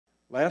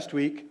Last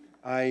week,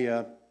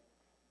 I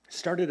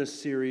started a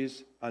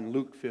series on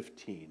Luke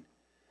 15,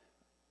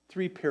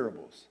 3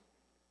 parables.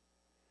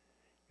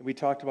 And we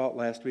talked about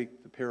last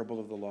week the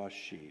parable of the lost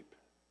sheep.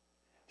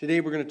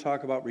 Today we're going to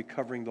talk about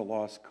recovering the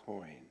lost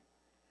coin.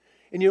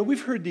 And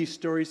we've heard these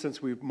stories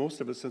most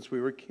of us since we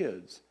were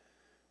kids.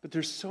 But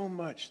there's so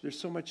much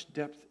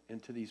depth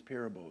into these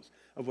parables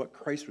of what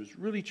Christ was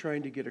really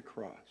trying to get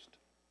across.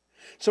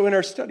 So in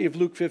our study of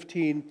Luke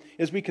 15,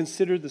 as we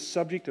consider the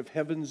subject of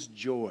heaven's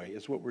joy,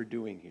 is what we're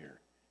doing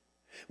here.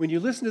 When you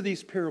listen to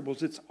these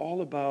parables, it's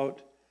all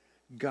about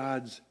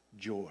God's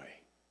joy,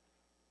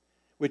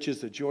 which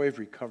is the joy of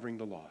recovering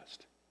the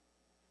lost.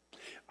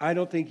 I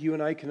don't think you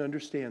and I can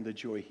understand the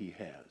joy he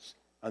has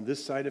on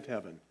this side of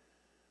heaven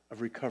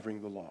of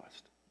recovering the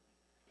lost.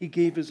 He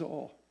gave his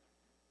all,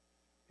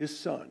 his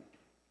son,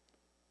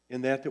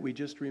 in that we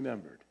just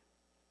remembered.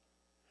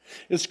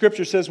 The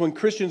scripture says when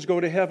Christians go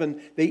to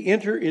heaven, they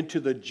enter into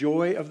the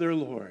joy of their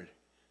Lord.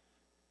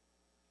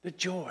 The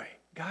joy,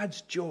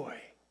 God's joy,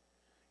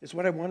 is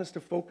what I want us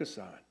to focus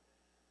on.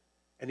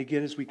 And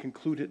again, as we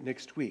conclude it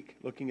next week,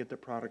 looking at the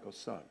prodigal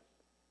son.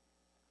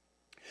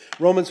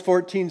 Romans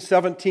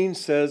 14:17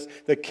 says,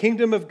 the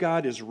kingdom of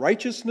God is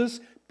righteousness,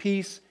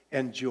 peace,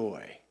 and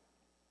joy.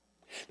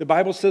 The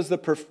Bible says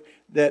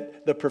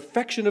that the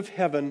perfection of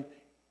heaven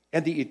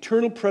and the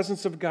eternal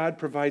presence of God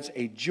provides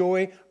a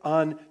joy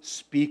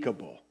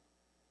unspeakable.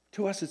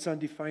 To us, it's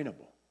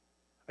undefinable.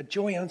 A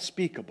joy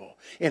unspeakable,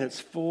 and it's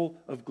full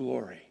of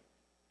glory.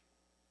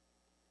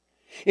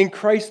 In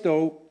Christ,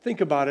 though,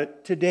 think about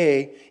it,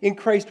 today, in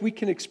Christ we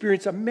can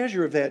experience a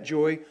measure of that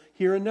joy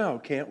here and now,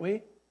 can't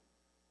we?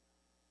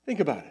 Think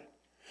about it.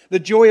 The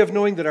joy of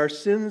knowing that our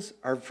sins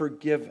are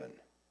forgiven.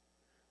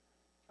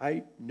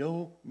 I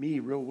know me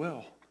real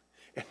well.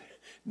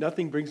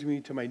 Nothing brings me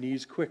to my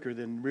knees quicker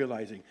than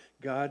realizing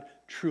God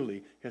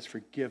truly has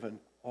forgiven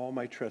all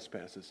my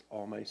trespasses,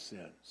 all my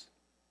sins.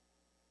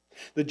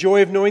 The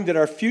joy of knowing that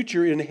our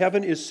future in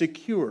heaven is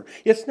secure.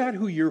 It's not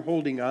who you're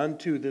holding on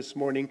to this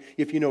morning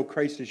if you know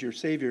Christ is your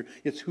Savior.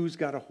 It's who's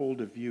got a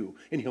hold of you,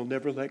 and He'll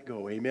never let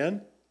go.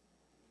 Amen?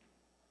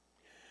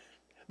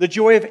 The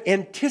joy of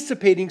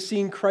anticipating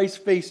seeing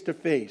Christ face to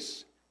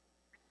face.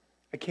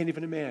 I can't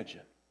even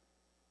imagine.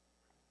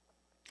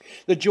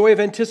 The joy of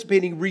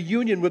anticipating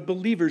reunion with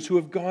believers who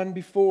have gone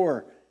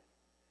before.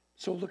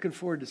 So looking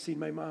forward to seeing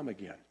my mom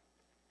again.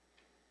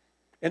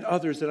 And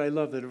others that I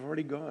love that have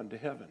already gone to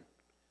heaven.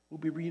 We'll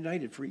be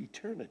reunited for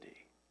eternity.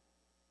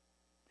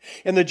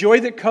 And the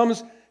joy that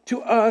comes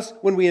to us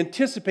when we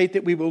anticipate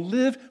that we will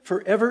live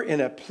forever in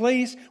a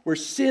place where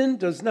sin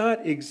does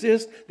not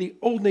exist, the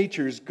old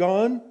nature is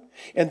gone,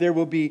 and there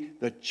will be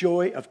the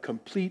joy of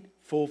complete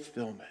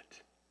fulfillment.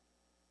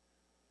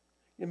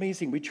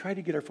 Amazing. We try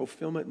to get our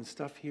fulfillment and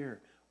stuff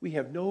here. We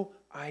have no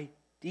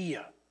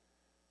idea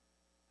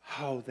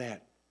how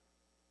that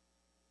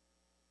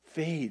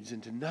fades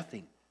into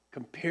nothing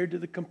compared to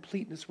the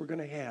completeness we're going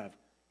to have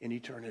in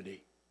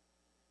eternity.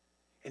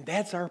 And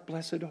that's our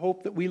blessed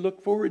hope that we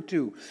look forward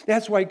to.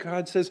 That's why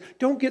God says,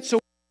 don't get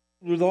so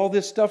with all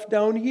this stuff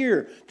down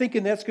here,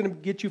 thinking that's going to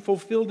get you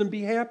fulfilled and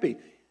be happy.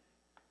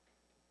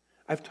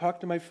 I've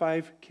talked to my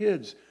 5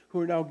 kids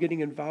who are now getting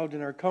involved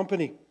in our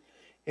company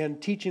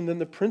and teaching them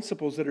the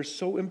principles that are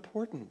so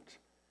important.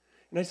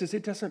 And I says,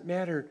 it doesn't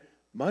matter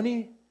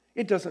money,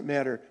 it doesn't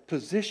matter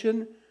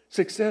position,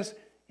 success,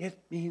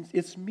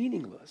 it's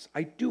meaningless.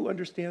 I do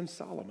understand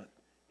Solomon.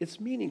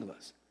 It's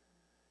meaningless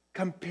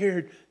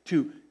compared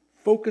to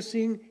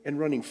focusing and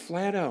running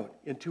flat out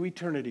into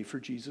eternity for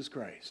Jesus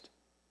Christ.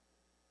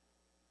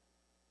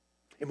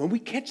 And when we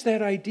catch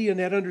that idea and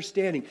that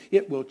understanding,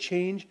 it will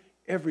change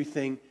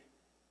everything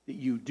that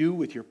you do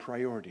with your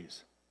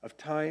priorities of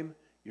time,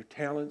 your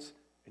talents,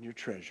 and your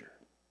treasure.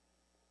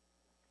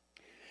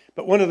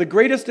 But one of the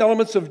greatest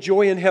elements of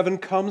joy in heaven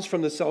comes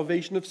from the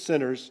salvation of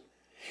sinners,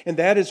 and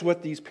that is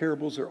what these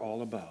parables are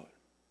all about.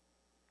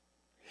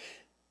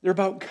 They're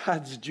about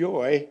God's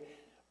joy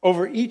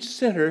over each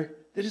sinner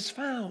that is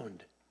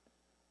found.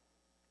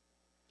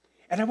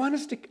 And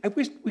I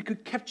wish we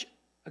could catch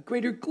a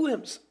greater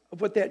glimpse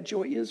of what that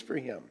joy is for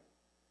Him.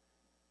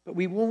 But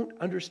we won't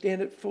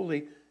understand it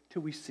fully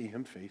till we see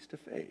Him face to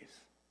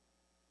face.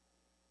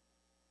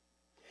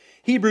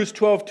 Hebrews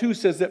 12:2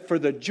 says that for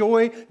the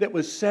joy that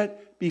was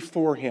set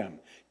before Him,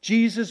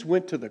 Jesus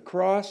went to the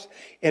cross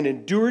and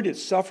endured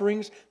its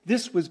sufferings.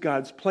 This was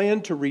God's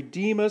plan to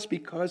redeem us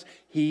because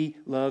He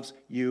loves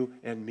you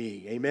and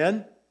me.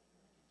 Amen?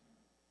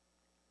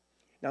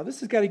 Now,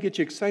 this has got to get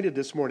you excited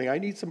this morning. I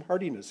need some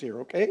heartiness here,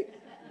 okay?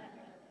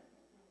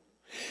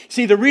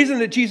 See, the reason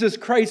that Jesus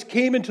Christ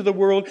came into the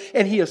world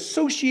and He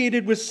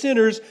associated with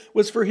sinners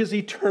was for His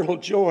eternal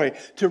joy,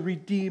 to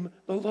redeem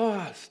the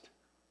lost.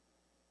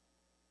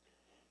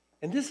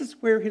 And this is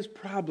where His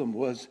problem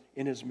was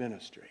in His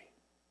ministry.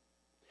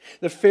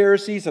 The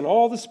Pharisees and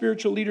all the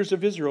spiritual leaders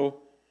of Israel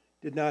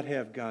did not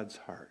have God's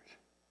heart.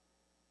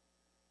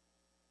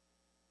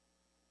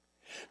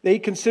 They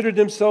considered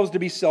themselves to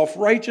be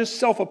self-righteous,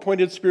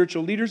 self-appointed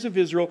spiritual leaders of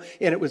Israel,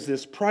 and it was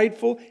this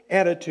prideful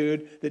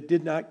attitude that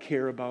did not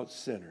care about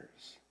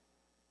sinners.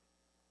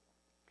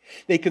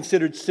 They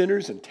considered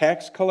sinners and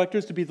tax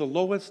collectors to be the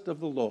lowest of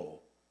the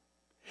low.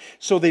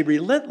 So they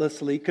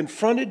relentlessly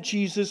confronted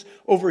Jesus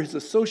over his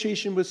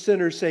association with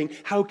sinners, saying,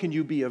 "How can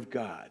you be of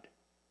God?"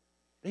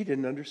 They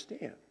didn't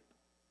understand.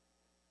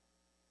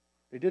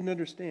 They didn't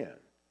understand.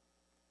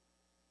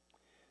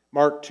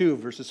 Mark 2,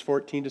 verses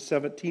 14 to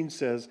 17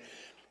 says,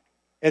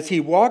 "As he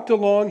walked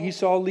along, he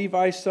saw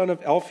Levi, son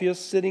of Alphaeus,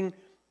 sitting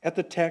at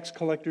the tax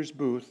collector's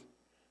booth.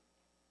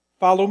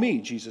 'Follow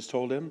me,' Jesus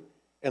told him,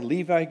 and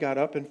Levi got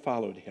up and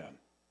followed him."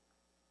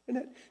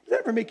 Does that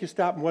ever make you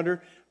stop and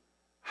wonder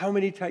how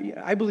many times?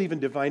 I believe in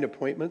divine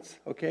appointments,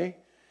 okay?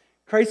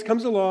 Christ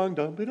comes along,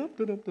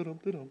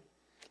 dum-ba-dum-da-dum-da-dum-da-dum.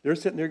 They're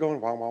sitting there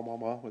going, wah, wah, wah,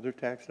 wah, with their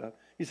tax stuff.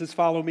 He says,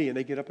 "Follow me," and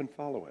they get up and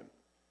follow him.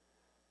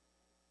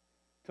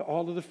 To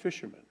all of the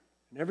fishermen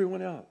and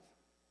everyone else.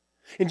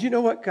 And do you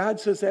know what? God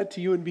says that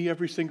to you and me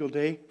every single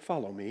day.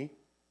 Follow me.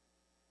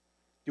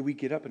 Do we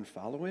get up and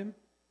follow him?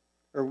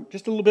 Or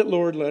just a little bit,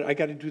 Lord, I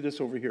got to do this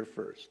over here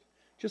first.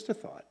 Just a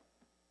thought.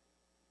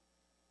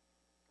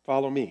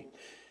 Follow me.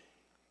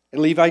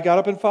 And Levi got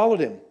up and followed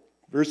him.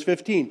 Verse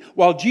 15.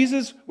 While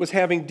Jesus was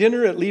having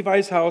dinner at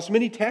Levi's house,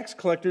 many tax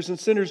collectors and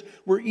sinners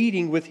were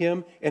eating with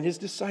him and his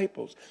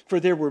disciples, for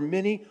there were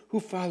many who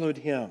followed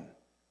him.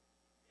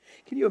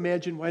 Can you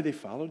imagine why they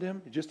followed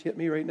him? It just hit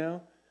me right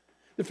now.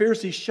 The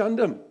Pharisees shunned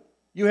him.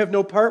 "You have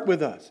no part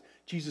with us."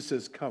 Jesus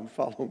says, "Come,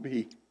 follow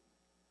me."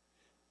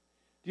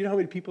 Do you know how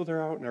many people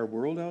there are out in our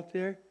world out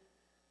there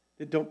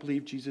that don't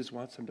believe Jesus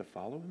wants them to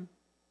follow him?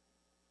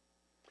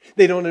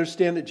 They don't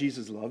understand that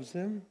Jesus loves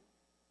them.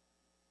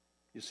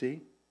 You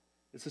see?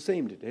 It's the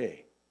same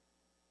today.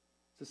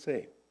 It's the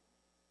same.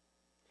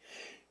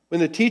 When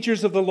the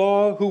teachers of the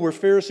law, who were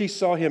Pharisees,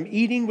 saw him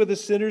eating with the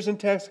sinners and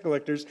tax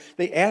collectors,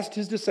 they asked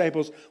his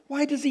disciples,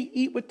 "Why does he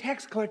eat with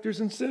tax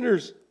collectors and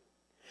sinners?"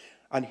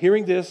 On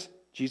hearing this,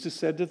 Jesus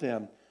said to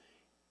them,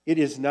 "It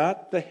is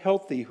not the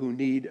healthy who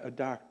need a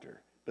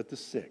doctor, but the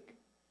sick.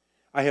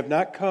 I have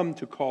not come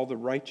to call the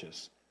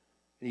righteous,"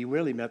 and he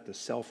really meant the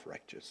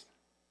self-righteous,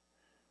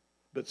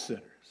 "but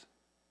sinners."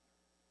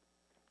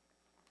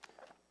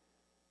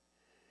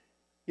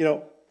 You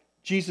know,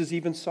 Jesus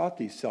even sought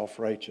these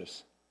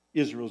self-righteous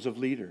Israel's of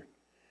leader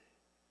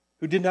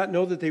who did not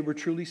know that they were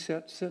truly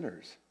set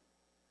sinners.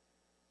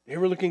 They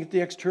were looking at the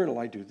external.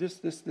 I do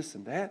this,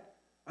 and that.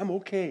 I'm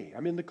okay.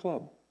 I'm in the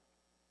club.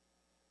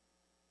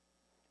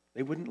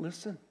 They wouldn't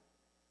listen.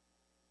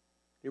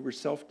 They were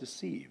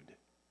self-deceived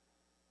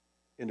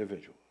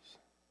individuals.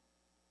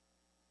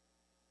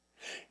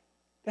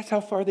 That's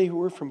how far they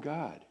were from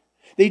God.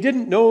 They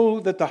didn't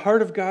know that the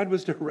heart of God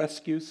was to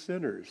rescue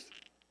sinners.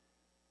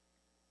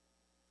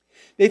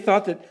 They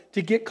thought that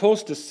to get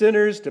close to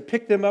sinners, to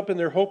pick them up in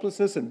their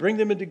hopelessness and bring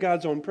them into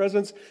God's own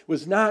presence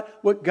was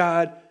not what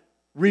God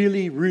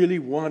really, really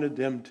wanted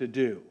them to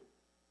do.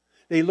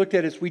 They looked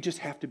at it as we just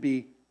have to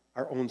be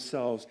our own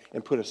selves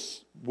and put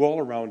a wall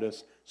around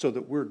us so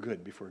that we're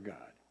good before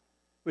God,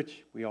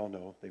 which we all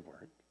know they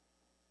weren't.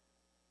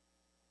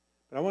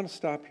 But I want to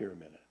stop here a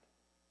minute.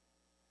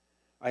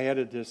 I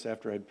added this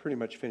after I'd pretty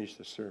much finished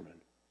the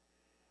sermon.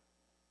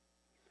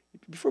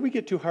 Before we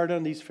get too hard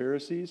on these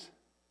Pharisees,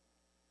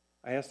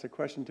 I asked the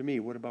question to me,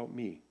 what about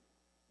me?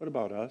 What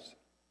about us?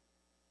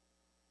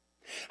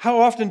 How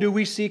often do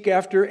we seek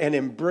after and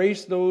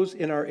embrace those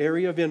in our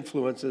area of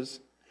influences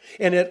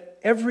and at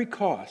every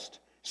cost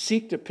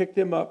seek to pick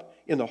them up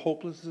in the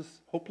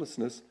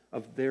hopelessness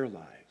of their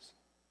lives?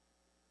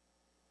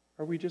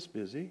 Are we just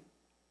busy?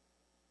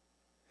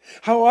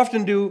 How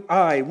often do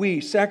we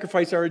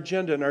sacrifice our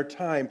agenda and our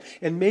time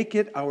and make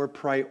it our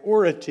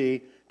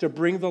priority to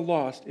bring the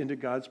lost into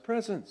God's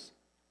presence?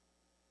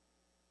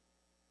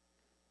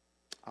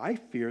 I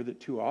fear that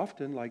too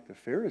often, like the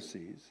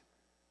Pharisees,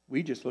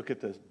 we just look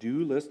at the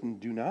do list and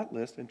do not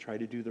list and try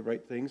to do the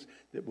right things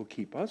that will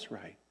keep us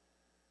right.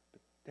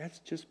 But that's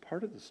just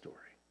part of the story.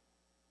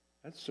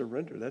 That's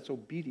surrender. That's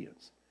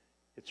obedience.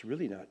 It's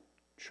really not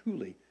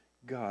truly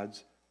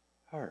God's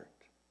heart.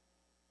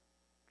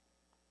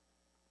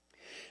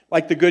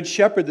 Like the good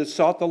shepherd that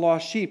sought the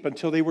lost sheep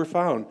until they were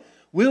found,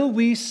 will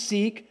we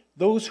seek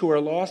those who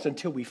are lost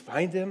until we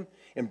find them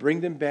and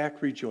bring them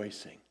back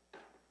rejoicing?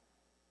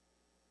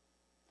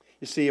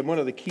 You see, one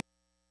of the keys,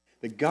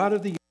 the God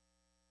of the universe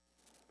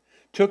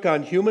took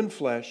on human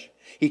flesh.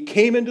 He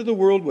came into the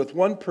world with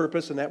one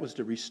purpose, and that was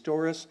to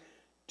restore us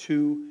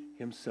to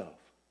himself.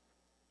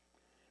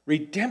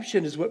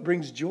 Redemption is what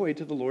brings joy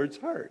to the Lord's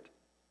heart.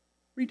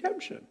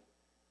 Redemption.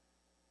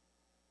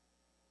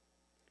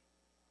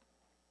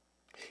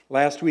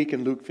 Last week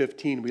in Luke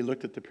 15, we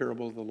looked at the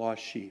parable of the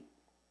lost sheep.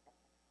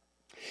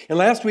 And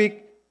last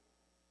week,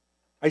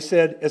 I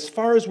said, as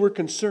far as we're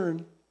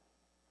concerned,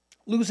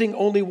 losing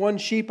only one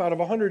sheep out of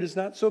 100 is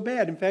not so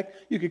bad. In fact,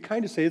 you could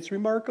kind of say it's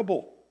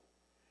remarkable.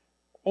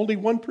 Only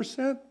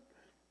 1%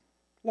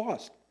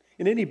 lost.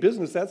 In any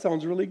business, that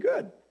sounds really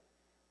good.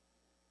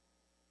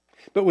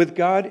 But with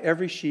God,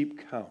 every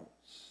sheep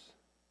counts.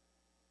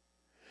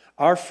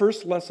 Our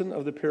first lesson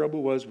of the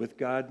parable was, with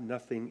God,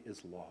 nothing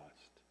is lost.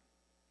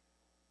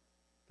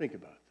 Think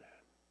about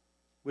that.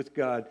 With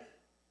God,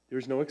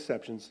 there's no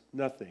exceptions.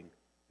 Nothing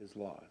is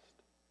lost.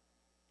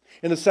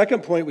 And the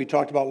second point we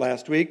talked about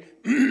last week,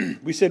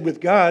 we said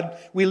with God,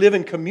 we live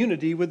in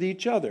community with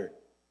each other.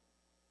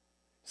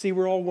 See,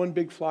 we're all one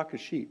big flock of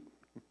sheep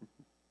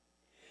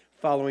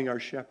following our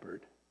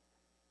shepherd.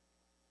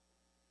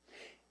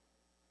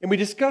 And we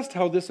discussed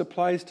how this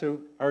applies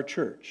to our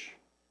church.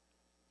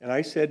 And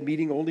I said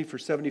meeting only for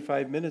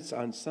 75 minutes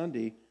on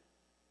Sunday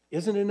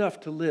isn't enough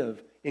to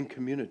live in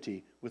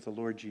community with the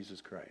Lord Jesus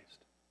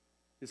Christ.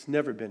 It's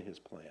never been his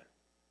plan.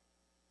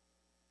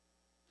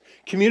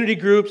 Community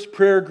groups,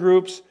 prayer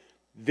groups,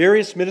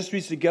 various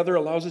ministries together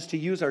allows us to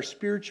use our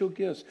spiritual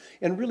gifts.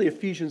 And really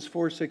Ephesians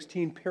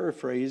 4:16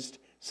 paraphrased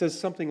says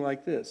something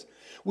like this.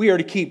 We are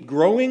to keep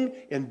growing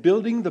and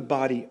building the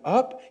body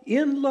up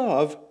in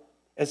love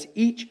as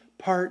each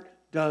part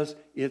does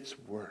its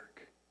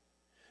work.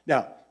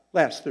 Now,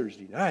 last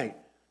Thursday night,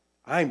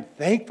 I'm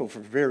thankful for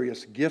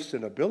various gifts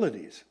and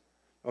abilities,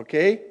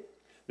 okay?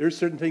 There's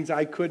certain things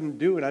I couldn't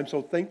do, and I'm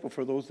so thankful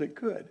for those that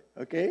could,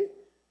 okay?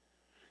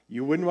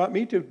 You wouldn't want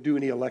me to do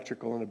any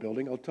electrical in a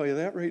building, I'll tell you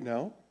that right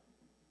now.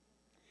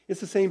 It's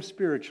the same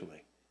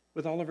spiritually,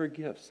 with all of our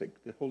gifts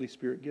that the Holy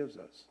Spirit gives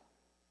us.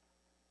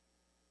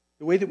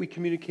 The way that we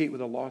communicate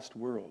with a lost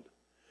world,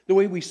 the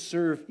way we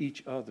serve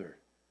each other.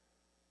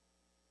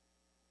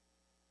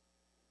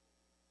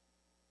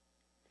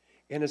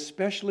 And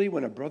especially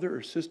when a brother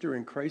or sister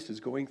in Christ is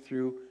going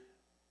through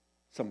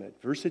some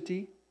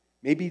adversity,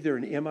 maybe they're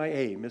an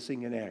MIA,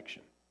 missing in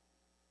action,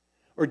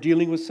 or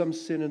dealing with some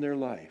sin in their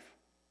life.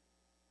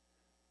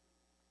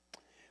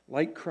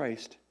 Like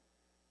Christ,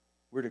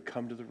 we're to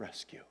come to the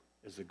rescue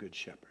as the good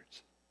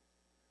shepherds.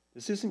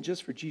 This isn't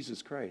just for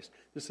Jesus Christ.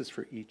 This is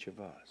for each of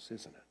us,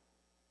 isn't it?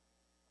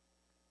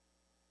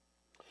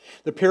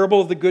 The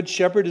parable of the Good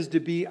Shepherd is to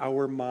be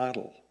our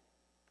model.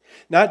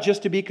 Not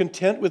just to be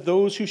content with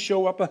those who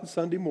show up on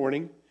Sunday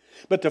morning,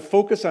 but to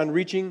focus on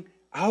reaching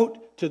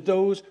out to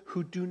those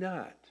who do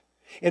not,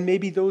 and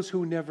maybe those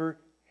who never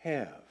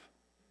have.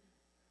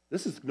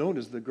 This is known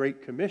as the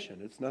Great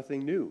Commission. It's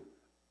nothing new.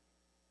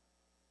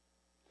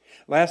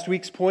 Last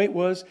week's point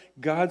was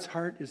God's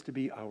heart is to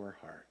be our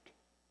heart.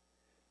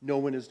 No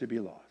one is to be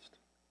lost.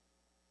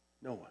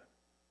 No one.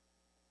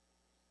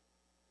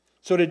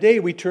 So today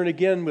we turn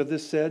again, with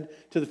this said,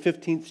 to the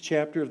 15th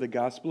chapter of the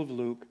Gospel of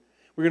Luke.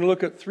 We're going to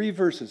look at 3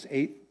 verses,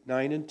 8,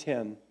 9, and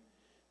 10,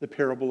 the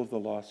parable of the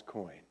lost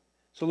coin.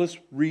 So let's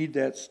read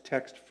that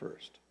text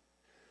first.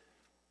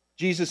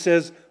 Jesus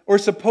says, "Or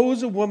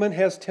suppose a woman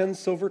has 10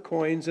 silver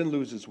coins and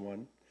loses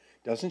one.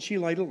 Doesn't she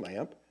light a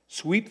lamp,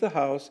 sweep the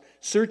house,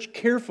 search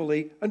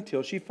carefully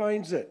until she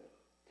finds it?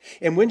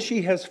 And when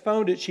she has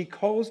found it, she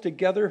calls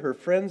together her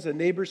friends and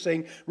neighbors,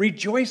 saying,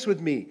 'Rejoice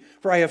with me,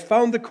 for I have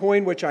found the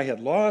coin which I had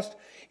lost.'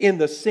 In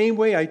the same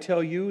way, I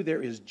tell you,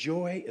 there is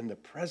joy in the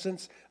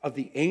presence of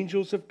the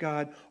angels of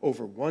God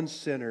over one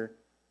sinner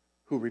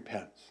who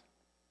repents."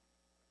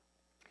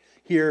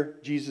 Here,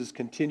 Jesus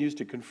continues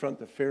to confront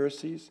the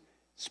Pharisees,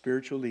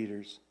 spiritual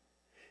leaders.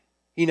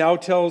 He now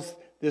tells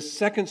this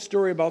second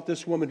story about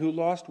this woman who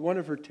lost one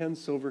of her 10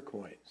 silver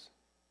coins.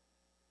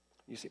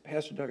 You say,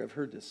 "Pastor Doug, I've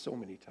heard this so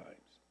many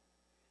times."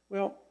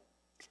 Well,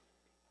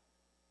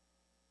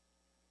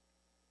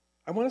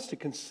 I want us to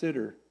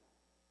consider,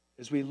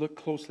 as we look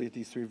closely at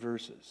these 3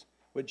 verses,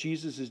 what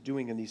Jesus is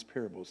doing in these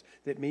parables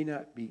that may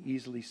not be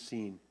easily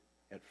seen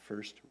at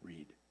first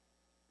read.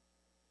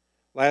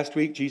 Last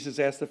week, Jesus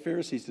asked the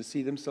Pharisees to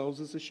see themselves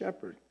as a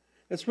shepherd.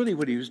 That's really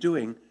what he was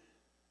doing.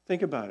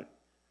 Think about it.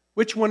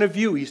 Which one of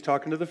you, he's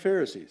talking to the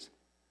Pharisees.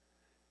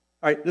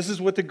 All right, this is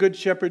what the Good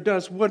Shepherd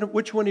does.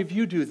 Which one of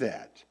you do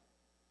that?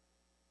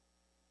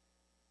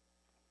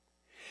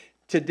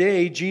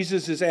 Today,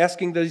 Jesus is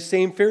asking these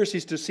same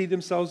Pharisees to see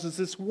themselves as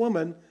this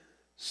woman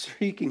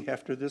seeking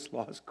after this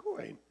lost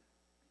coin.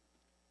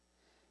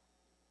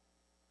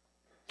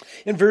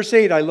 In verse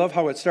 8, I love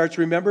how it starts.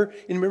 Remember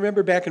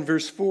back in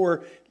verse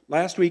 4,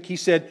 last week he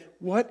said,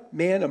 "What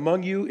man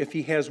among you, if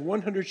he has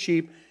 100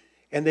 sheep,"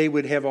 and they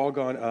would have all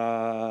gone,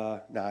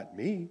 not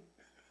me.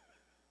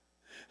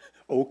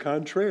 Au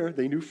contraire,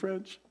 they knew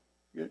French.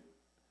 Yeah.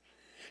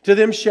 To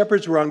them,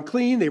 shepherds were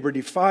unclean, they were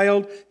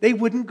defiled, they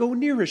wouldn't go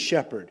near a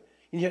shepherd.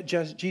 And yet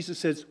Jesus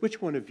says,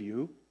 which one of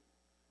you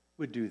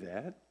would do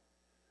that?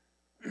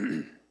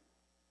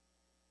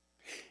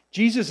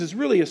 Jesus is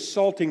really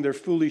assaulting their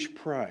foolish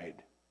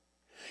pride.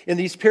 In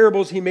these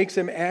parables, he makes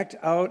them act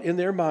out in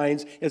their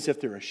minds as if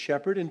they're a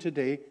shepherd, and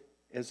today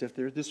as if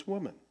they're this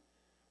woman.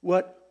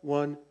 What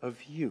one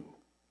of you?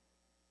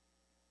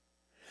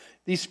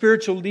 These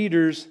spiritual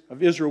leaders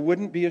of Israel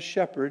wouldn't be a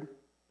shepherd,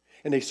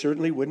 and they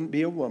certainly wouldn't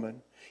be a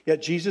woman.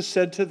 Yet Jesus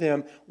said to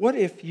them, what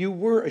if you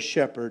were a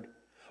shepherd?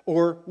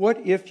 Or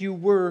what if you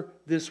were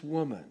this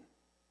woman?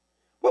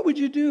 What would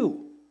you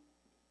do?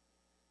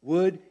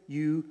 Would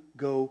you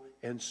go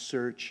and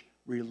search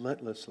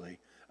relentlessly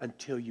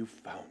until you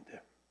found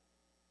them?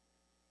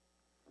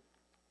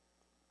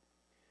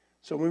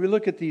 So when we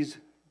look at these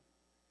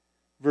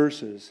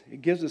verses,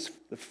 it gives us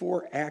the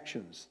 4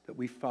 actions that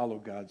we follow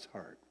God's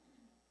heart.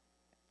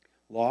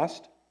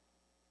 Lost,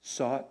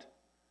 sought,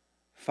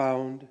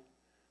 found,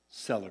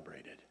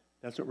 celebrated.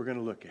 That's what we're going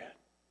to look at.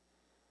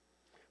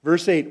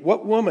 Verse 8,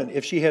 what woman,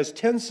 if she has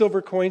 10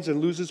 silver coins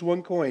and loses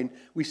one coin,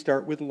 we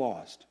start with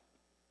lost.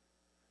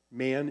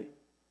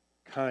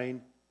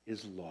 Mankind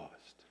is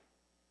lost.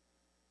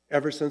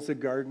 Ever since the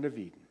Garden of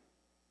Eden.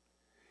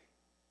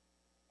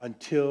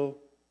 Until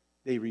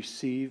they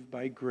receive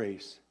by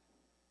grace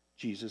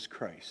Jesus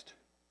Christ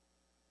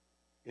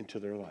into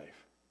their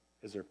life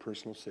as their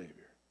personal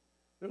Savior.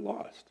 They're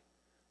lost.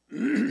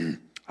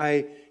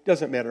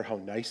 Doesn't matter how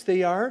nice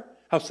they are,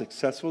 how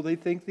successful they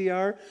think they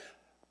are,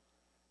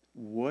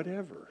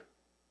 whatever.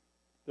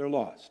 They're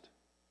lost.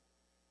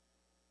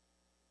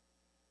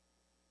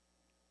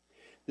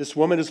 This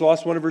woman has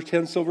lost one of her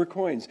 10 silver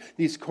coins.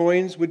 These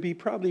coins would be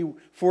probably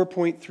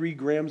 4.3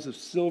 grams of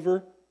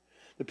silver.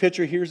 The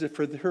picture here is that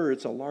for her,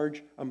 it's a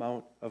large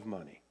amount of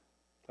money,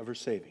 of her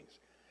savings.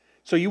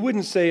 So you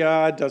wouldn't say,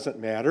 it doesn't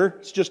matter.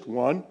 It's just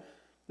one.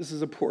 This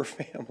is a poor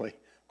family.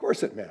 Of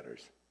course it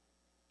matters.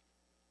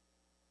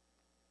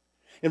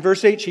 In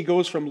verse 8, she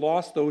goes from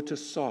lost, though, to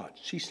sought.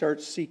 She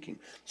starts seeking.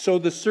 So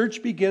the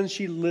search begins.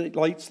 She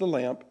lights the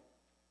lamp,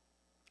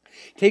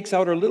 takes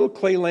out her little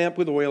clay lamp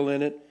with oil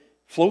in it,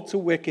 floats a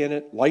wick in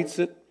it, lights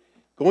it,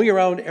 going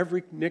around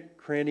every nook,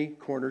 cranny,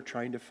 corner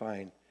trying to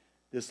find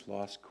this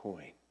lost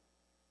coin.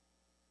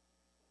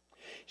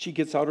 She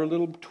gets out her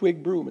little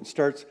twig broom and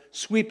starts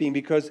sweeping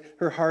because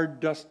her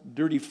hard,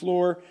 dirty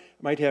floor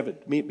might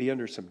be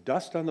under some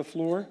dust on the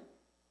floor.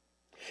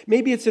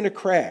 Maybe it's in a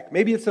crack.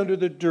 Maybe it's under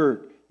the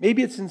dirt.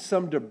 Maybe it's in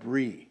some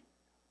debris.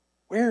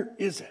 Where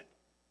is it?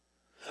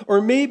 Or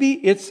maybe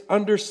it's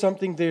under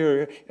something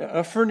there,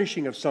 a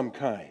furnishing of some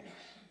kind.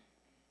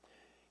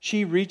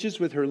 She reaches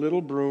with her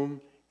little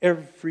broom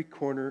every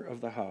corner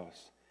of the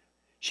house.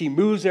 She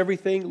moves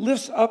everything,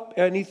 lifts up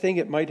anything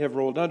it might have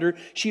rolled under.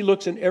 She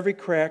looks in every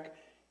crack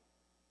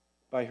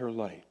by her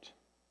light.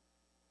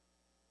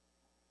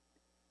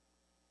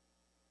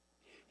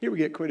 Here we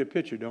get quite a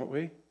picture, don't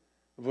we,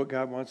 of what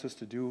God wants us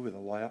to do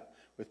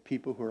with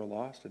people who are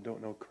lost and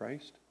don't know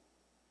Christ.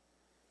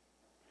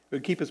 It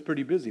would keep us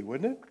pretty busy,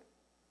 wouldn't it?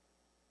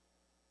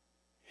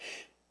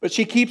 But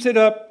she keeps it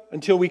up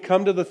until we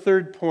come to the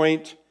third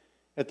point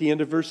at the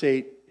end of verse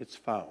 8. It's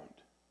found.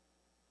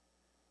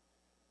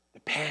 The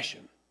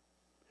passion,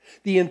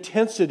 the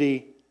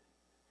intensity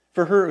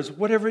for her is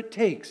whatever it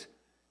takes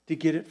to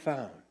get it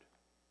found.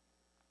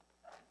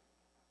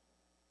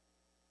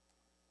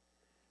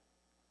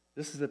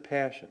 This is the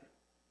passion,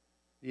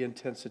 the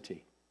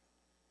intensity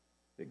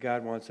that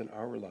God wants in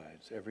our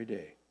lives every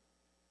day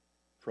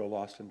for a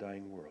lost and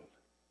dying world.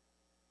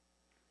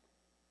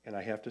 And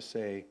I have to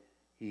say,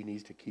 He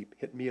needs to keep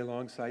hitting me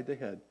alongside the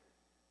head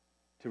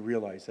to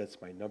realize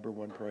that's my number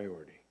one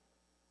priority.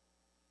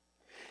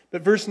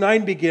 But verse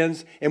 9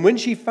 begins, and when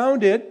she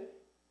found it,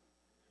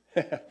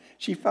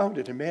 she found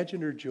it.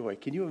 Imagine her joy.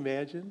 Can you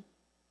imagine?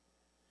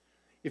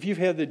 If you've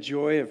had the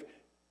joy of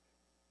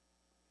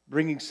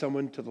bringing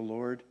someone to the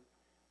Lord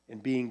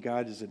and being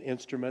God as an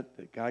instrument,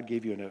 that God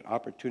gave you an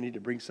opportunity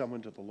to bring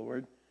someone to the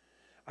Lord,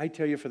 I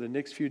tell you, for the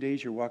next few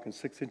days, you're walking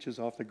 6 inches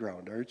off the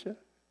ground, aren't you?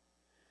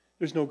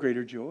 There's no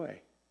greater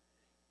joy.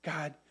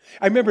 God,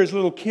 I remember as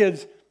little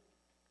kids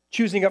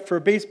choosing up for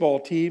a baseball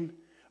team.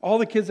 All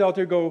the kids out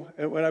there go,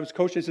 when I was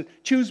coaching, they said,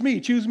 choose me,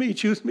 choose me,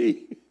 choose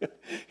me.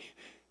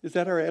 Is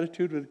that our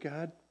attitude with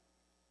God?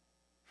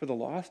 For the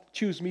lost?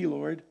 Choose me,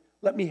 Lord.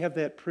 Let me have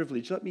that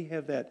privilege. Let me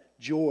have that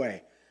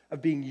joy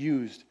of being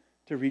used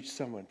to reach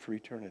someone for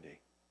eternity.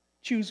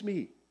 Choose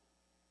me.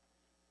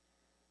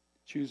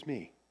 Choose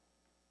me.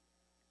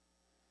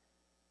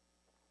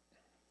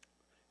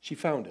 She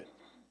found it.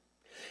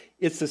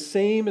 It's the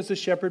same as the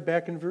shepherd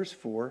back in verse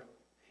 4.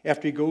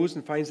 After he goes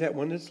and finds that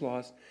one that's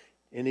lost,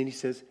 and then he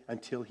says,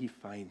 until he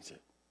finds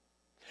it.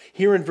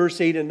 Here in verse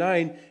 8 and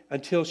 9,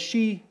 until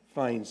she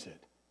finds it.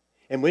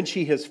 And when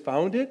she has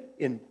found it,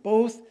 in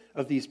both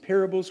of these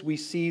parables, we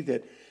see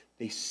that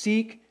they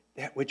seek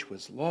that which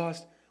was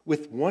lost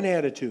with one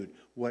attitude,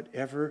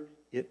 whatever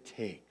it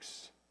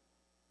takes.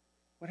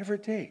 Whatever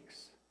it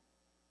takes.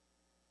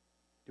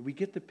 Do we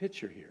get the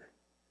picture here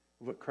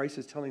of what Christ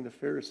is telling the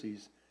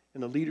Pharisees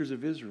and the leaders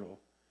of Israel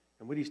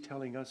and what He's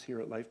telling us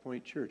here at Life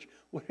Point Church?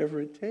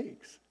 Whatever it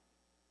takes.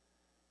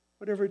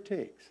 Whatever it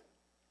takes.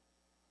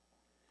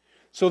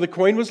 So the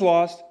coin was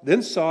lost,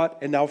 then sought,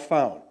 and now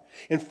found.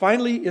 And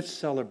finally, it's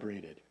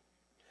celebrated.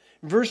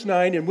 Verse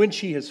 9, and when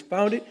she has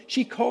found it,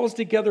 she calls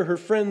together her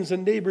friends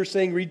and neighbors,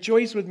 saying,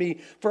 rejoice with me,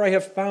 for I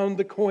have found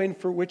the coin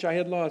for which I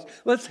had lost.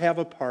 Let's have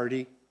a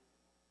party.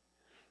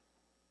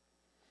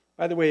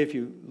 By the way, if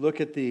you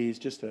look at these,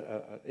 just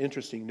an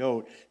interesting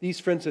note, these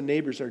friends and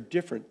neighbors are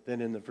different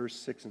than in the verse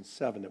 6 and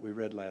 7 that we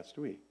read last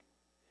week,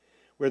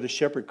 where the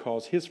shepherd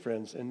calls his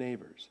friends and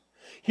neighbors.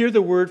 Here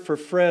the word for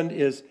friend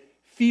is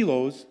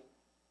philos,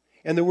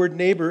 and the word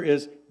neighbor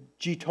is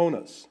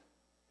gitonas.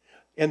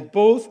 And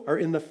both are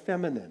in the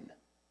feminine.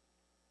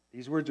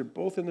 These words are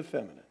both in the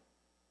feminine.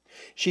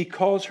 She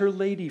calls her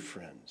lady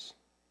friends,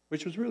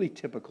 which was really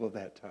typical of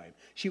that time.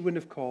 She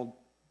wouldn't have called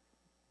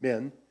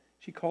men.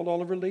 She called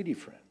all of her lady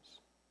friends.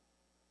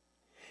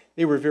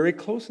 They were very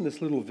close in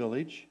this little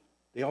village.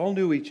 They all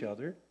knew each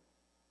other.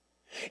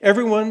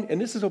 Everyone, and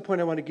this is the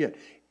point I want to get.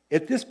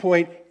 At this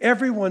point,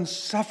 everyone's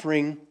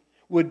suffering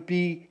would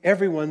be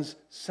everyone's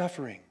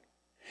suffering.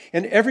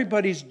 And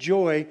everybody's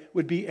joy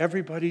would be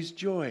everybody's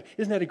joy.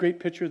 Isn't that a great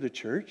picture of the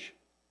church?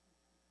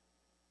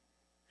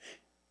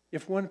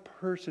 If one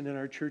person in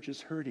our church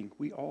is hurting,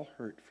 we all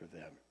hurt for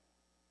them.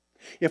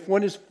 If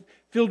one is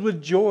filled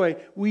with joy,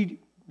 we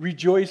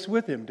rejoice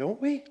with him,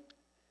 don't we?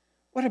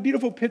 What a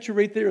beautiful picture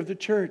right there of the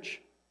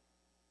church.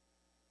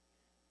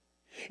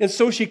 And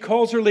so she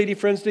calls her lady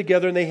friends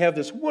together and they have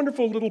this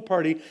wonderful little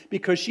party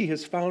because she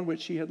has found what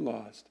she had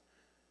lost.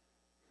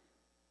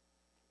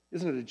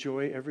 Isn't it a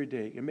joy every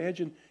day?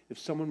 Imagine if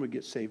someone would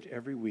get saved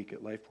every week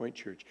at Life Point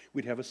Church.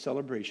 We'd have a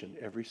celebration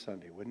every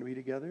Sunday, wouldn't we,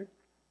 together?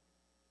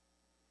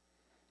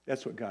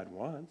 That's what God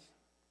wants.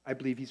 I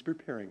believe He's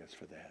preparing us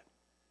for that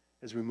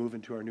as we move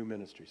into our new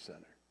ministry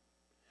center.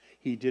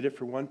 He did it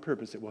for one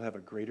purpose, that we'll have a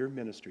greater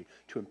ministry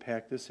to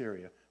impact this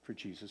area for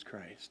Jesus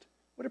Christ.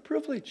 What a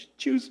privilege.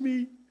 Choose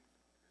me.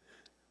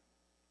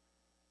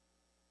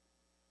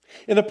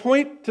 And the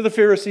point to the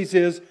Pharisees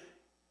is,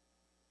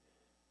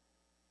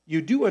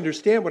 you do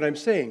understand what I'm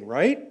saying,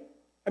 right?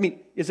 I mean,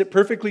 is it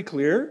perfectly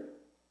clear?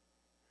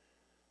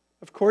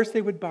 Of course,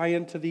 they would buy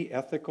into the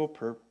ethical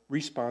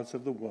response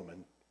of the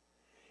woman.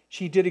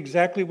 She did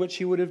exactly what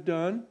she would have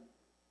done.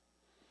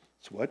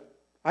 It's what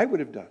I would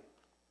have done.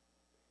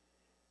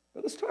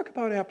 But let's talk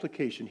about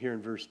application here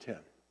in verse 10.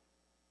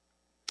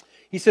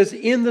 He says,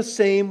 in the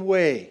same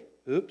way.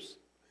 Oops.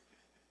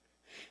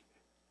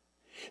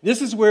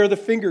 This is where the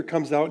finger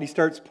comes out and he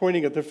starts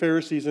pointing at the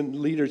Pharisees and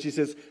leaders. He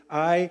says,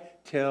 I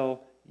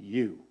tell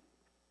you.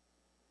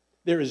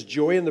 There is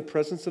joy in the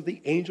presence of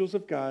the angels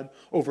of God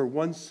over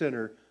one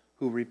sinner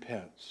who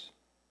repents.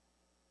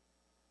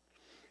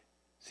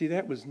 See,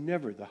 that was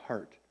never the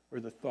heart or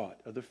the thought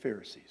of the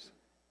Pharisees.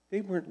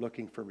 They weren't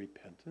looking for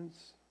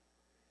repentance.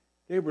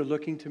 They were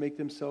looking to make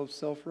themselves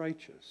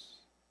self-righteous.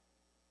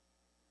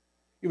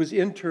 It was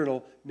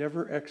internal,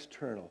 never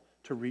external,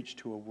 to reach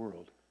to a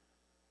world.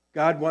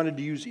 God wanted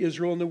to use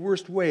Israel in the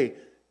worst way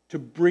to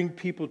bring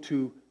people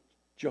to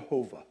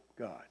Jehovah,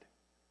 God.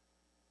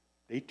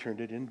 They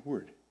turned it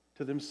inward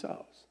to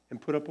themselves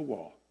and put up a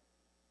wall.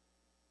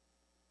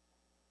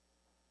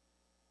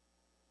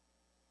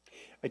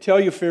 I tell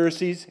you,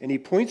 Pharisees, and he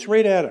points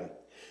right at them,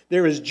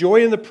 there is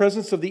joy in the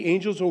presence of the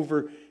angels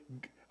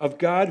of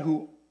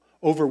God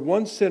over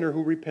one sinner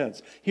who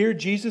repents. Here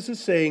Jesus is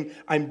saying,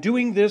 I'm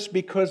doing this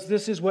because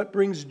this is what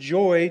brings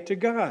joy to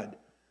God.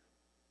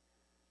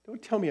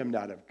 Don't tell me I'm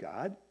not of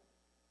God.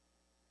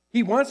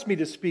 He wants me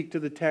to speak to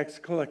the tax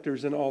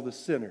collectors and all the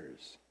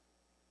sinners.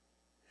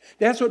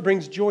 That's what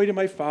brings joy to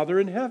my Father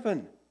in heaven.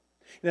 And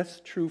that's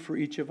true for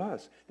each of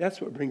us.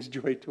 That's what brings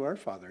joy to our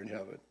Father in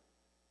heaven.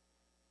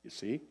 You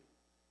see?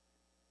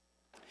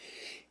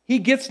 He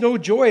gets no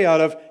joy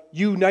out of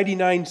you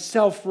 99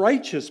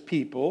 self-righteous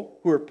people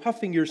who are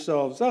puffing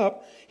yourselves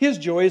up. His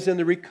joy is in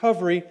the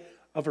recovery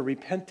of a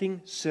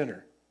repenting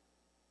sinner.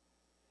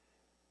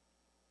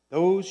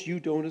 Those you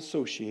don't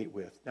associate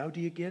with. Now, do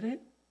you get it?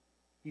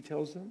 He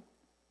tells them.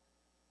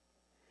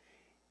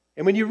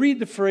 And when you read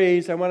the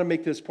phrase, I want to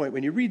make this point.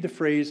 When you read the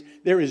phrase,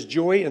 there is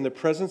joy in the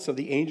presence of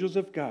the angels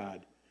of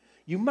God,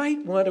 you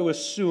might want to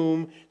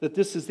assume that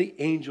this is the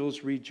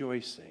angels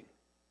rejoicing.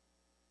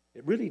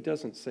 It really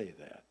doesn't say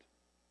that.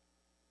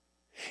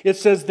 It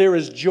says there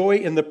is joy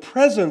in the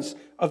presence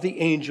of the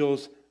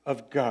angels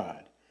of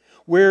God,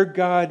 where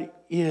God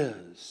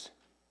is.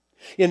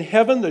 In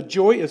heaven, the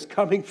joy is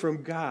coming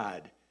from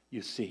God,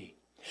 you see.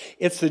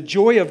 It's the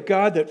joy of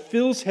God that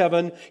fills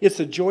heaven. It's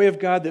the joy of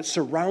God that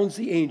surrounds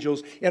the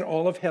angels, and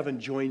all of heaven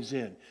joins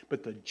in.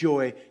 But the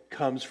joy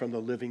comes from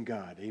the living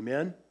God.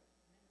 Amen?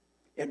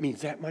 It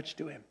means that much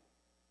to him.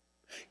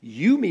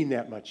 You mean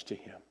that much to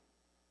him.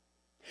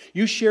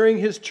 You sharing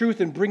his truth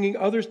and bringing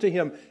others to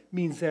him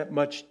means that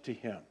much to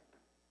him.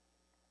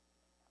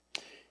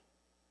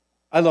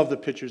 I love the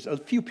pictures, a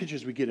few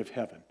pictures we get of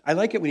heaven. I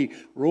like it when he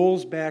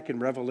rolls back in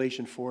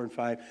Revelation 4 and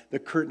 5, the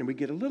curtain, and we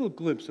get a little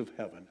glimpse of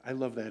heaven. I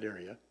love that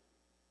area.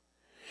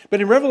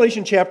 But in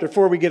Revelation chapter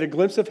 4, we get a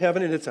glimpse of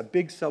heaven, and it's a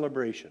big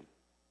celebration.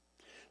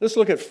 Let's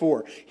look at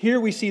 4. Here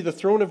we see the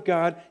throne of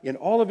God in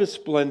all of his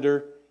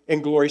splendor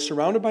and glory,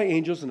 surrounded by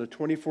angels and the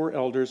 24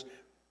 elders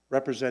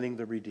representing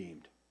the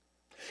redeemed.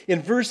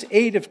 In verse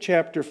 8 of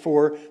chapter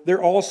 4,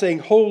 they're all saying,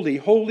 Holy,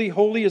 holy,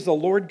 holy is the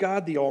Lord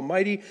God, the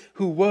Almighty,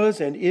 who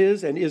was and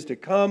is to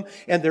come.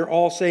 And they're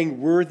all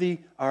saying, Worthy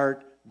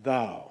art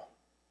thou.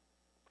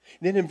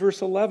 And then in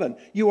verse 11,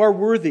 You are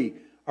worthy,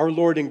 our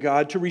Lord and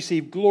God, to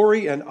receive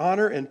glory and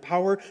honor and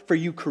power, for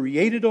you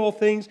created all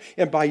things,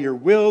 and by your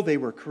will they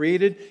were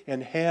created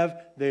and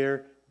have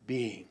their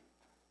being.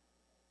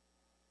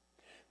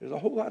 There's a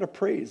whole lot of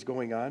praise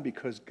going on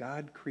because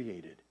God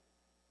created.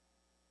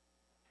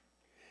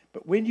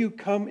 But when you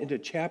come into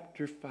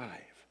chapter 5,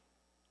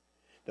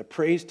 the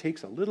praise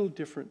takes a little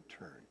different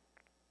turn.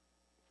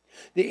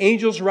 The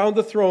angels around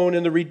the throne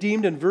and the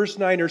redeemed in verse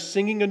 9 are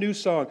singing a new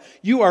song.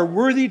 You are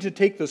worthy to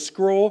take the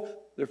scroll.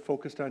 They're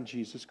focused on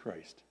Jesus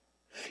Christ.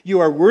 You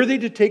are worthy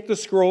to take the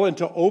scroll and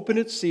to open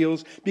its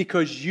seals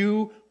because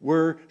you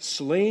were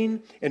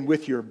slain, and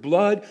with your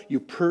blood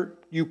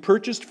you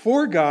purchased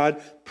for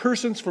God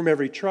persons from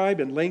every tribe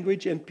and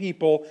language and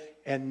people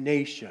and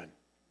nation.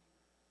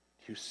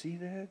 Do you see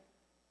that?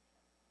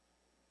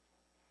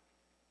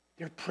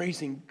 They're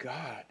praising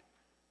God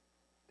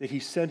that He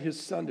sent His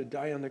Son to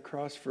die on the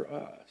cross for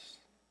us.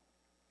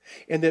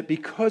 And that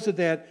because of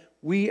that,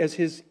 we as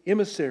His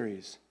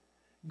emissaries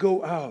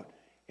go out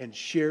and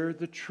share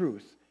the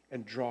truth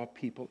and draw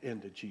people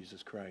into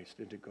Jesus Christ,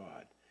 into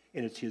God.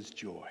 And it's His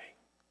joy.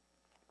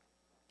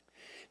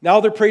 Now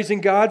they're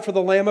praising God for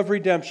the Lamb of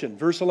redemption.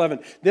 Verse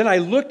 11, then I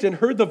looked and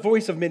heard the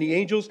voice of many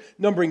angels,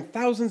 numbering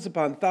thousands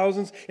upon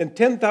thousands and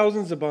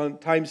 10,000s upon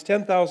times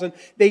 10,000.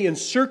 They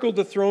encircled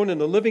the throne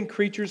and the living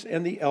creatures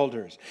and the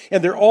elders.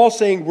 And they're all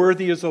saying,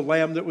 worthy is the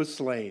Lamb that was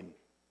slain.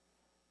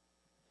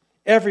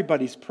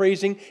 Everybody's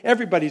praising,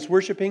 everybody's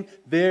worshiping.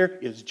 There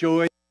is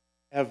joy in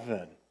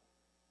heaven.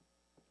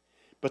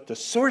 But the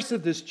source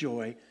of this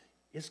joy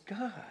is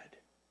God.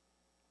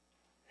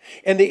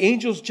 And the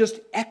angels just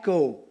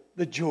echo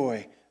the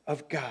joy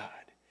of God.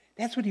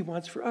 That's what He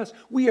wants for us.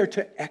 We are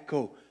to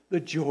echo the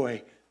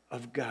joy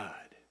of God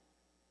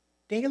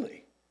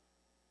daily.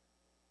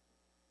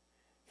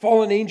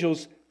 Fallen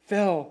angels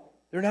fell.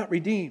 They're not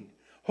redeemed.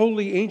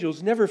 Holy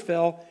angels never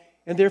fell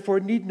and therefore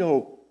need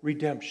no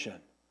redemption.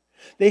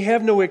 They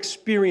have no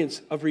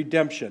experience of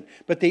redemption,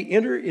 but they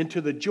enter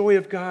into the joy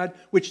of God,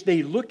 which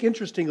they, look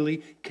interestingly,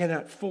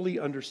 cannot fully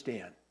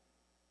understand.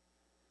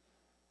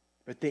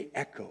 But they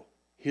echo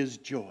His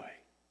joy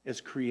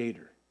as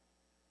Creator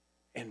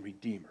and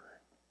Redeemer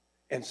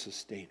and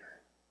Sustainer.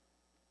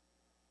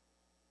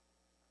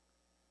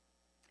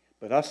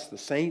 But us, the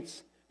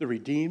saints, the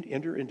redeemed,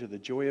 enter into the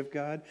joy of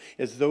God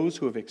as those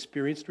who have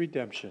experienced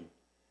redemption.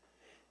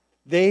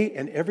 They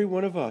and every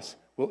one of us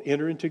will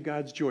enter into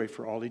God's joy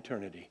for all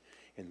eternity.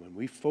 And when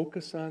we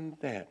focus on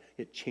that,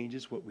 it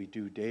changes what we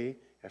do day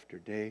after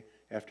day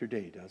after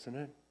day, doesn't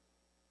it?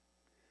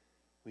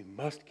 We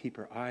must keep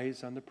our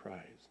eyes on the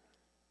prize.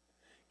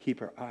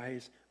 Keep our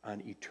eyes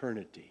on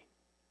eternity.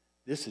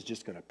 This is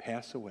just going to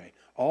pass away.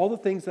 All the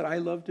things that I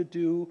love to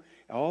do,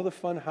 all the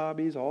fun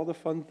hobbies, all the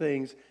fun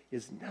things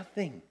is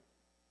nothing.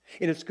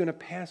 And it's going to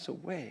pass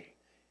away.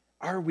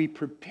 Are we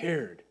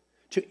prepared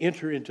to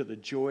enter into the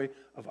joy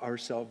of our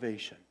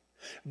salvation?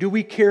 Do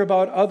we care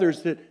about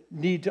others that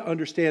need to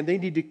understand? They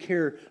need to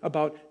care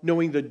about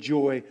knowing the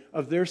joy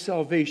of their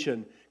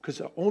salvation, because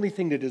the only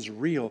thing that is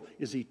real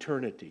is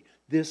eternity.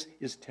 This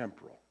is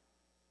temporal.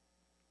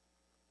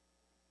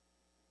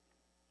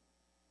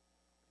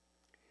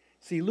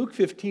 See, Luke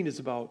 15 is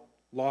about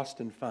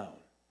lost and found.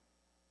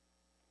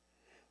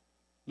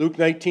 Luke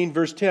 19,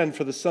 verse 10,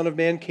 for the Son of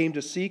Man came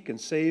to seek and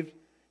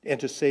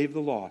to save the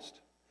lost.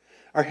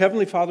 Our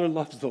Heavenly Father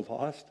loves the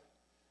lost.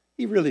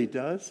 He really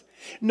does.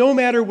 No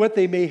matter what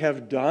they may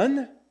have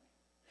done,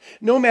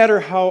 no matter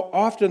how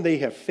often they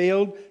have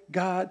failed,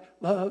 God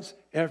loves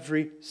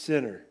every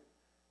sinner.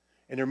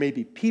 And there may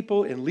be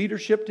people in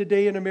leadership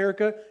today in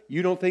America,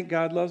 you don't think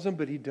God loves them,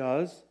 but He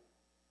does.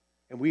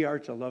 And we are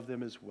to love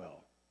them as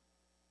well.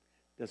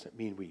 Doesn't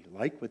mean we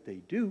like what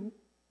they do,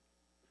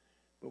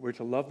 but we're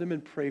to love them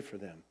and pray for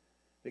them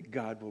that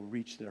God will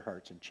reach their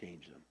hearts and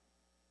change them.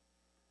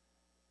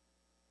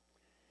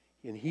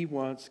 And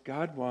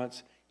God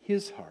wants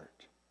His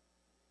heart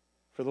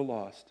for the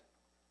lost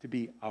to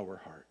be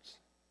our hearts.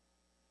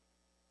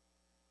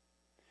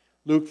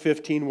 Luke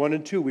 15, 1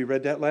 and 2, we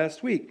read that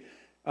last week.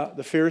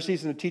 The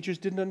Pharisees and the teachers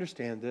didn't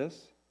understand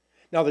this.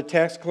 Now the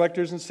tax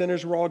collectors and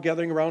sinners were all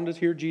gathering around to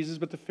hear Jesus,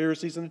 but the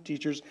Pharisees and the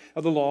teachers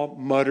of the law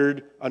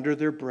muttered under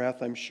their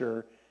breath, I'm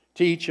sure,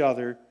 to each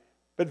other,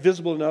 but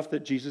visible enough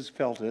that Jesus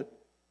felt it.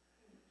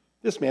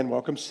 This man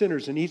welcomes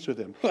sinners and eats with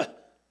them. But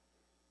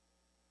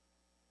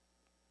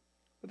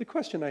the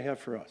question I have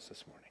for us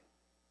this morning,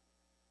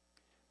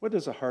 what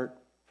does a heart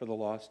for the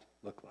lost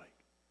look like?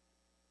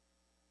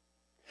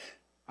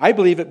 I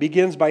believe it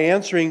begins by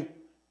answering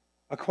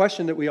a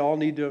question that we all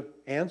need to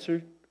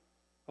answer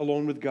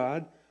alone with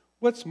God.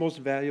 What's most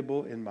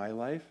valuable in my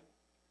life?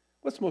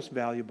 What's most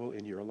valuable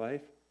in your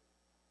life?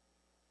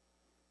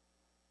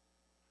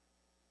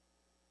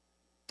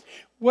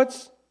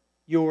 What's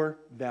your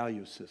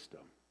value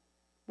system?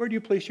 Where do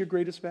you place your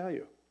greatest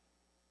value?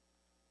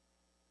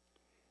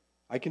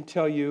 I can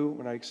tell you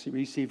when I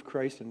received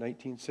Christ in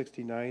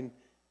 1969,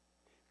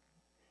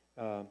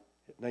 at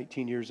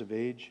 19 years of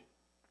age,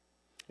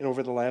 and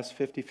over the last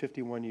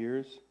 51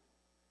 years,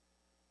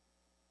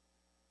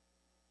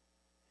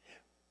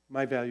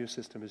 my value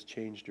system has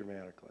changed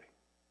dramatically.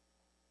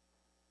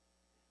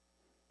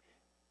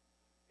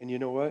 And you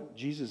know what?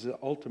 Jesus is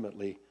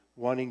ultimately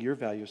wanting your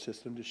value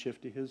system to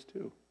shift to His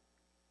too.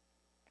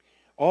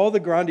 All the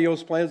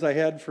grandiose plans I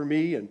had for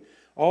me and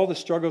all the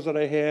struggles that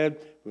I had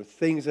with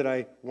things that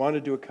I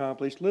wanted to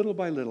accomplish, little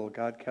by little,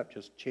 God kept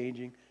just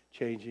changing.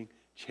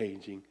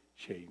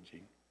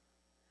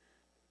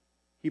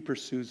 He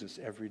pursues us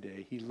every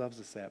day. He loves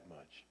us that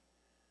much.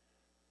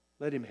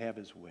 Let Him have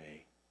His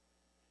way.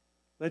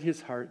 Let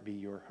His heart be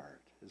your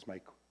heart, is my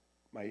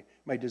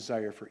my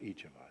desire for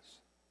each of us.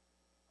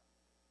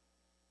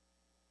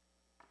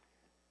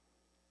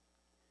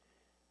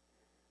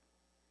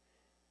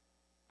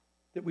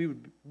 That we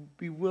would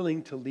be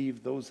willing to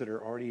leave those that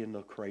are already in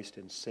the Christ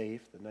and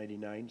safe, the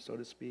 99, so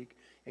to speak,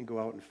 and go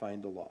out and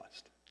find the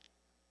lost.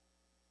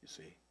 You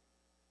see.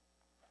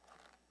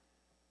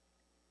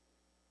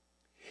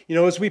 You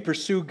know, as we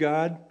pursue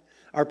God,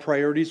 our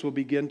priorities will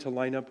begin to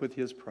line up with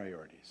His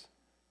priorities.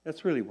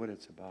 That's really what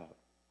it's about.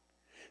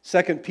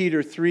 2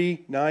 Peter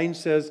 3:9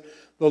 says,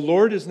 "The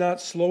Lord is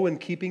not slow in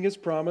keeping His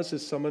promise,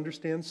 as some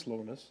understand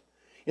slowness.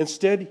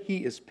 Instead,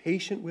 He is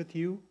patient with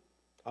you,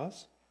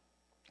 us,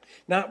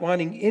 not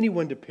wanting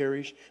anyone to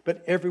perish,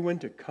 but everyone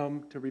to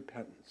come to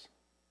repentance."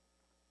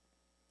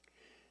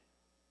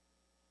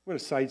 I'm going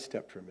to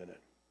sidestep for a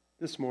minute.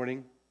 This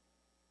morning,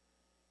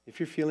 if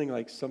you're feeling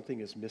like something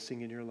is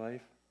missing in your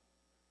life,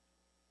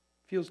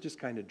 feels just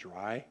kind of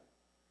dry,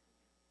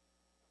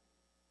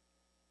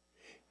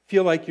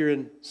 feel like you're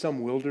in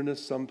some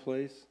wilderness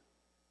someplace,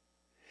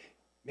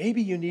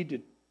 maybe you need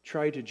to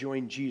try to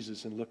join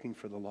Jesus in looking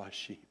for the lost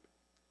sheep.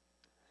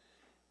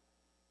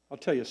 I'll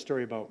tell you a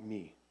story about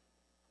me.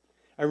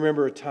 I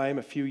remember a time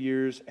a few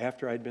years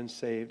after I'd been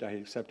saved. I had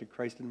accepted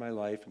Christ in my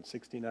life in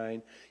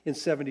 69. In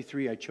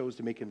 73, I chose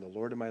to make Him the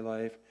Lord of my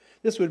life.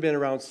 This would have been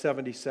around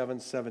 77,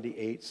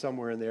 78,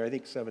 somewhere in there. I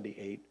think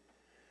 78.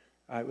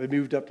 We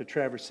moved up to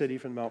Traverse City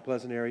from the Mount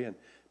Pleasant area, and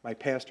my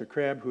pastor,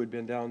 Crabb, who had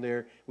been down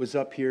there, was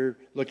up here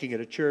looking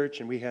at a church,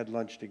 and we had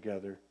lunch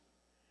together.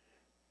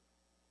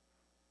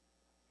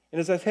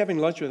 And as I was having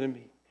lunch with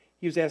him,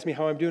 he was asking me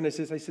how I'm doing. I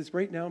says,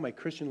 right now my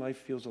Christian life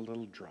feels a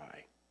little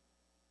dry.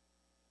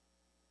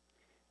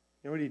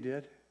 You know what he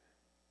did?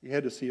 You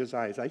had to see his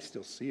eyes. I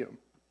still see them.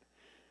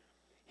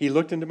 He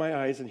looked into my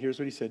eyes, and here's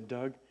what he said: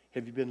 "Doug,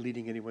 have you been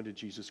leading anyone to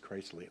Jesus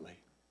Christ lately?"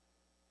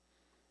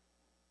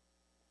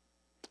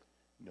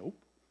 Nope.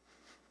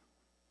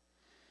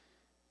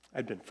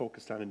 I'd been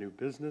focused on a new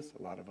business,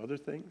 a lot of other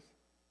things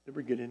that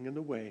were getting in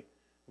the way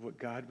of what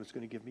God was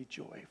going to give me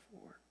joy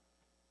for.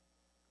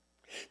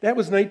 That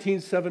was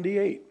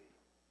 1978.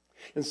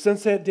 And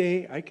since that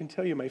day, I can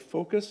tell you my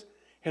focus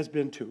has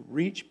been to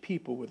reach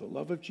people with the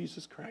love of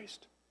Jesus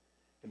Christ.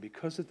 And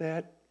because of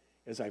that,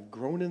 as I've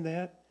grown in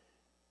that,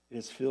 it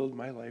has filled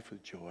my life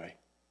with joy.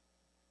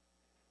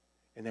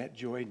 And that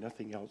joy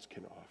nothing else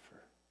can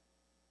offer.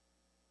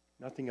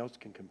 Nothing else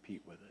can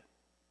compete with it.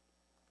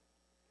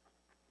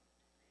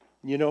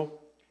 You know,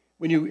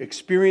 when you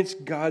experience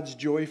God's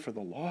joy for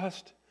the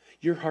lost,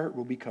 your heart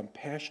will become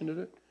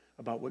passionate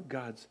about what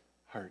God's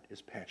heart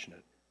is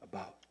passionate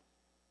about.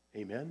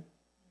 Amen?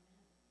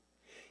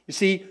 You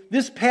see,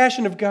 this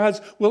passion of God's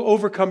will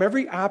overcome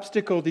every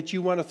obstacle that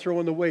you want to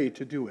throw in the way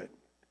to do it.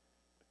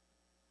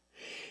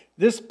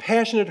 This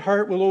passionate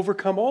heart will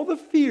overcome all the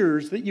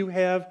fears that you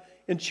have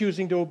in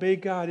choosing to obey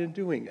God in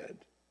doing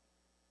it.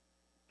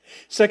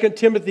 2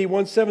 Timothy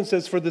 1:7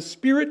 says, "For the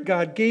Spirit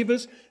God gave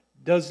us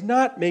does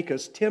not make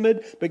us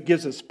timid, but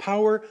gives us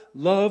power,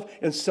 love,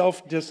 and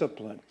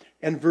self-discipline."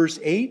 And verse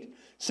 8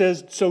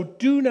 says, "So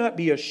do not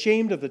be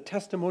ashamed of the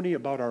testimony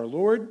about our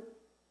Lord,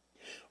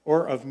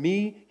 or of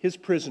me, His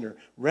prisoner.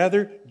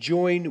 Rather,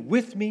 join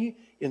with me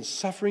in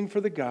suffering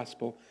for the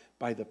gospel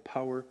by the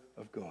power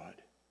of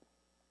God."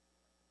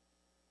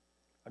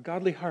 A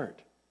godly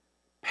heart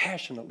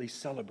passionately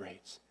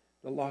celebrates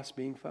the lost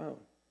being found.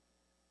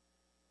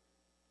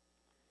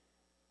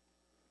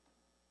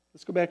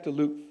 Let's go back to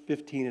Luke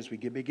 15 as we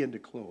begin to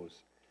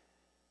close.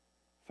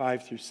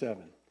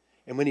 5-7.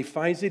 "And when he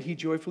finds it, he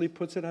joyfully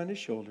puts it on his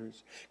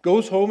shoulders,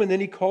 goes home, and then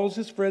he calls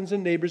his friends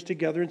and neighbors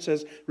together and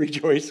says,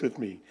 'Rejoice with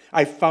me.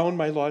 I found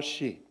my lost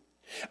sheep.'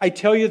 I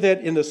tell you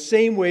that in the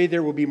same way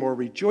there will be more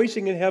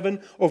rejoicing in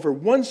heaven over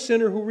one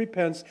sinner who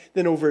repents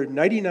than over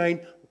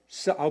 99,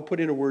 I'll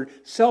put in a word,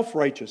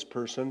 self-righteous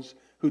persons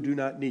who do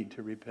not need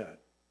to repent."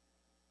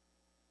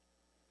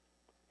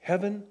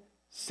 Heaven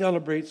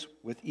celebrates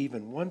with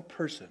even one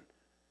person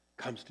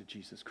comes to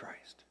Jesus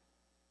Christ.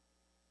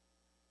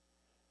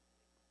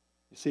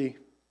 You see,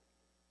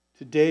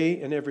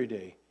 today and every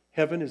day,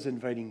 heaven is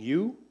inviting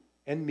you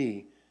and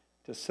me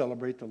to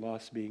celebrate the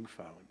lost being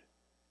found,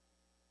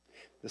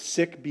 the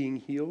sick being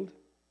healed,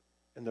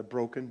 and the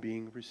broken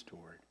being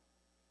restored.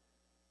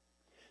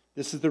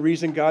 This is the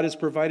reason God has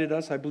provided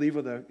us, I believe,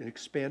 with an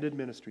expanded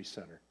ministry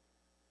center.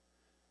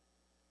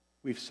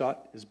 We've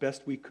sought as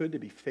best we could to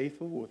be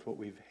faithful with what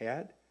we've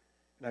had.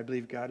 And I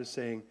believe God is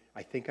saying,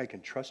 "I think I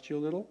can trust you a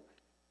little.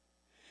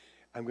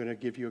 I'm going to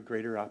give you a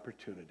greater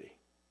opportunity."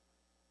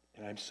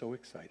 And I'm so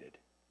excited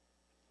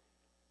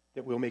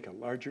that we'll make a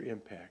larger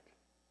impact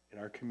in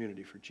our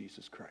community for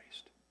Jesus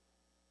Christ.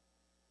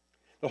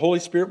 The Holy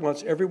Spirit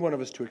wants every one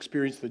of us to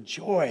experience the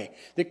joy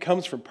that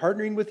comes from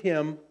partnering with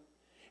Him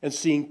and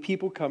seeing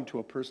people come to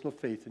a personal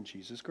faith in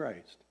Jesus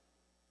Christ.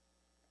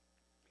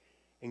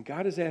 And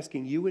God is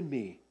asking you and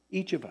me,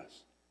 each of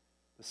us,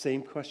 the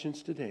same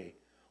questions today.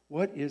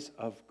 What is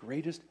of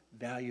greatest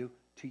value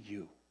to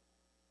you?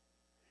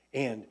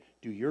 And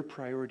do your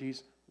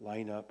priorities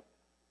line up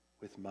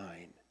with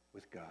mine,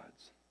 with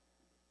God's?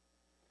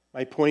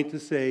 My point to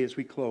say as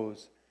we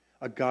close,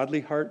 A godly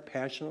heart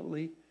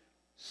passionately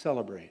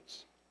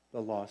celebrates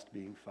the lost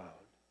being found.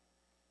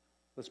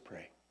 Let's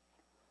pray.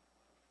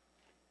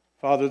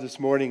 Father, this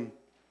morning,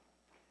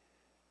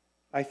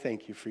 I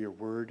thank you for your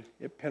word.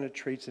 It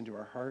penetrates into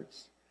our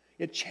hearts.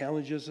 It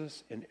challenges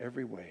us in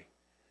every way.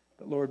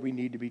 But Lord, we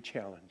need to be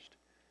challenged.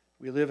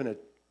 We live in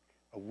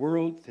a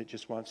world that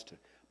just wants to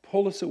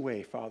pull us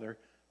away, Father,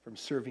 from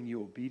serving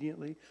you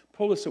obediently,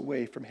 pull us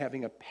away from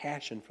having a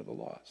passion for the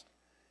lost.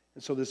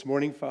 And so this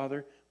morning,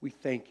 Father, we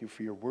thank you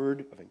for your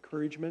word of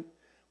encouragement.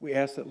 We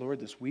ask that, Lord,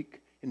 this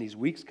week, in these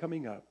weeks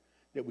coming up,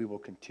 that we will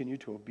continue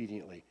to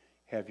obediently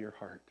have your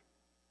heart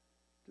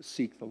to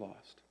seek the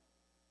lost,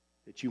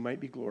 that you might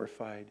be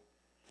glorified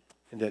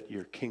and that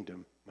your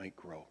kingdom might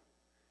grow.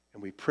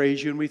 And we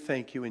praise you and we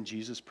thank you in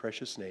Jesus'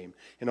 precious name.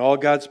 And all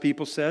God's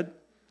people said,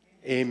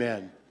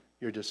 Amen.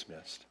 You're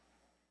dismissed.